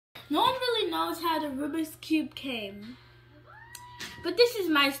No one really knows how the Rubik's Cube came. But this is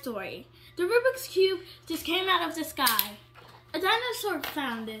my story. The Rubik's Cube just came out of the sky. A dinosaur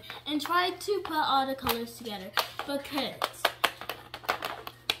found it and tried to put all the colors together, but couldn't.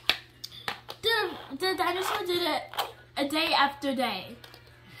 The dinosaur did it a day after day,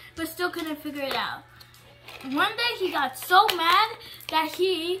 but still couldn't figure it out. One day he got so mad that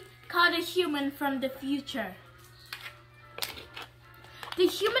he called a human from the future. The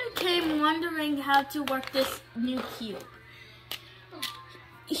human came wondering how to work this new cube.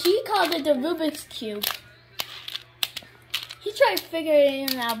 He called it the Rubik's Cube. He tried figuring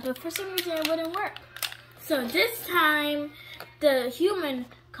it out, but for some reason it wouldn't work. So this time, the human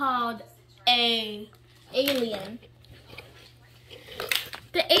called an alien.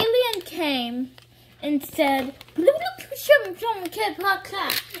 The alien came and said, and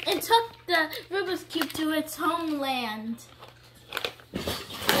took the Rubik's Cube to its homeland.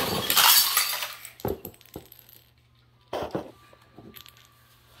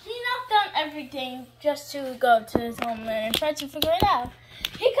 Everything just to go to his homeland and try to figure it out.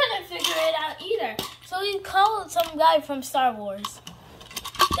 He couldn't figure it out either, so he called some guy from Star Wars.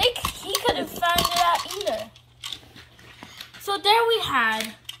 He couldn't find it out either. So there we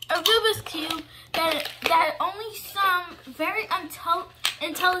had a Rubik's Cube that only some very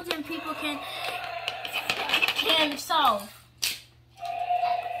intelligent people can solve.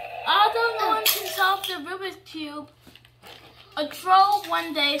 Although no one can solve the Rubik's Cube, a troll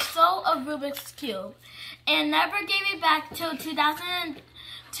one day stole a Rubik's Cube and never gave it back till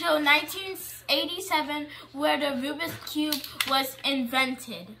 1987, where the Rubik's Cube was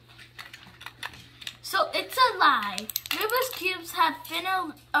invented. So it's a lie. Rubik's Cubes have been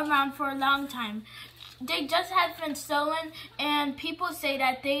around for a long time. They just have been stolen, and people say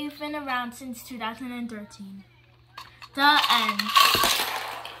that they've been around since 2013. The end.